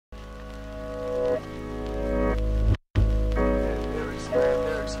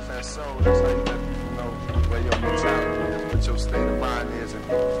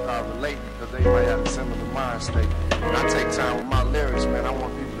they might have a similar mind state. When I take time with my lyrics, man, I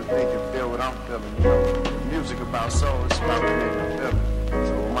want people to think and feel what I'm feeling, you know. Music about soul, it's about what make me feel.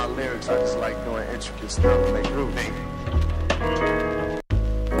 So with my lyrics, I just like doing intricate stuff and they groove me.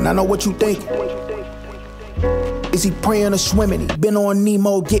 And I know what you think. Is he praying or swimming? He been on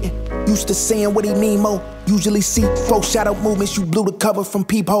Nemo, getting used to saying what he need more. Usually see foreshadow movements, you blew the cover from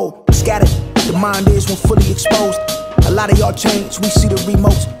peephole. Scattered, the mind is when fully exposed. A lot of y'all change, we see the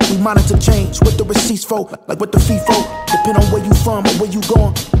remotes. We monitor change, with the receipts for, like what the fee for. Depend on where you from or where you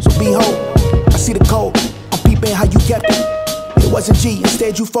going, so behold. I see the code, I'm peeping how you kept it. It wasn't G,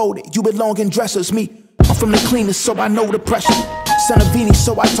 instead you folded. You belong in dressers, me. I'm from the cleanest, so I know the pressure. Son of Vini,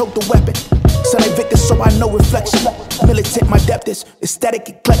 so I tote the weapon. Son of Victor, so I know reflection. Militant, my depth is aesthetic,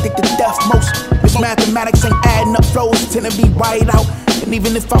 eclectic to death most. This mathematics ain't adding up flows, tend to be wide out. And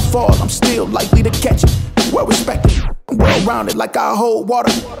even if I fall, I'm still likely to catch it. Well respected, I'm well rounded like I hold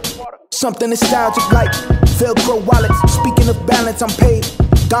water. Something nostalgic like Velcro wallets. Speaking of balance, I'm paid.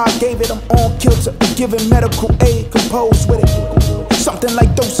 God gave it, I'm on kilter, I'm giving medical aid, composed with it. Something like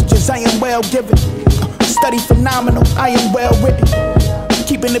dosages, I am well given. Study phenomenal, I am well written.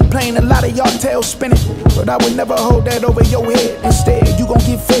 Keeping it plain, a lot of y'all tail spinning. But I would never hold that over your head. Instead, you gon'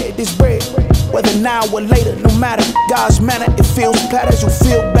 get fed this bread. Whether now or later, no matter God's manner, it feels platters. You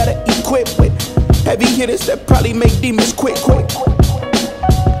feel better equipped with heavy hitters that probably make demons quit.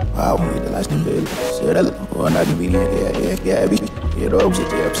 Wow, the last name is not convenient. Yeah, you know,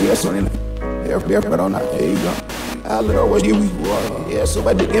 that's on it. Yeah, but on that, there you go. I'll let always give you, yeah, so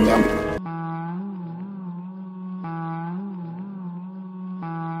I did give me.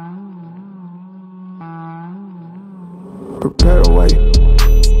 Prepare the way,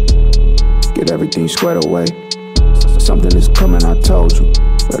 get everything squared away. Something is coming, I told you,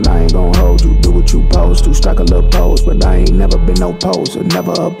 but I ain't gon' hold you. Do what you supposed to, strike a little pose, but I ain't never been no poser,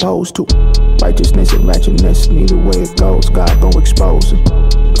 never opposed to righteousness and ratchetness. Neither way it goes, God gon' expose it.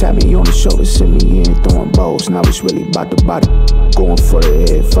 Tap me on the shoulder, send me in, throwing bows. Now it's really about the body, going for the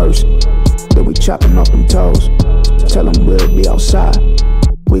head first. Then we chopping off them toes. Tell them we'll be outside.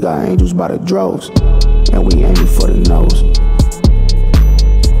 We got angels by the droves, and we aiming for the nose.